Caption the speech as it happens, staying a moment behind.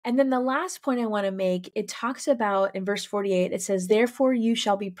And then the last point I want to make, it talks about in verse 48, it says, "Therefore you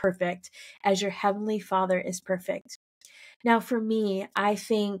shall be perfect as your heavenly Father is perfect." Now, for me, I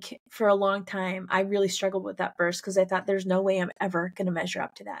think for a long time, I really struggled with that verse because I thought there's no way I'm ever going to measure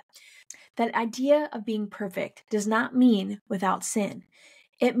up to that. That idea of being perfect does not mean without sin.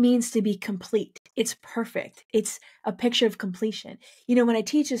 It means to be complete. It's perfect. It's a picture of completion. You know, when I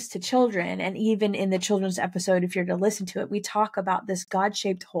teach this to children, and even in the children's episode, if you're to listen to it, we talk about this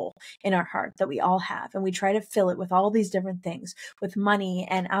God-shaped hole in our heart that we all have. And we try to fill it with all these different things, with money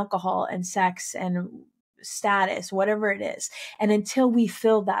and alcohol and sex and status, whatever it is. And until we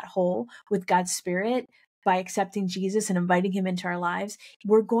fill that hole with God's Spirit, by accepting Jesus and inviting him into our lives,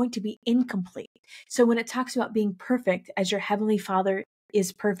 we're going to be incomplete. So when it talks about being perfect as your heavenly Father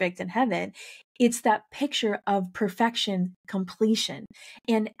is perfect in heaven, it's that picture of perfection, completion.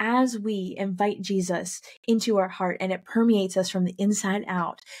 And as we invite Jesus into our heart and it permeates us from the inside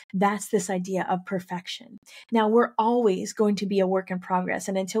out, that's this idea of perfection. Now, we're always going to be a work in progress.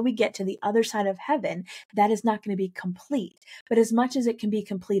 And until we get to the other side of heaven, that is not going to be complete. But as much as it can be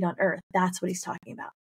complete on earth, that's what he's talking about.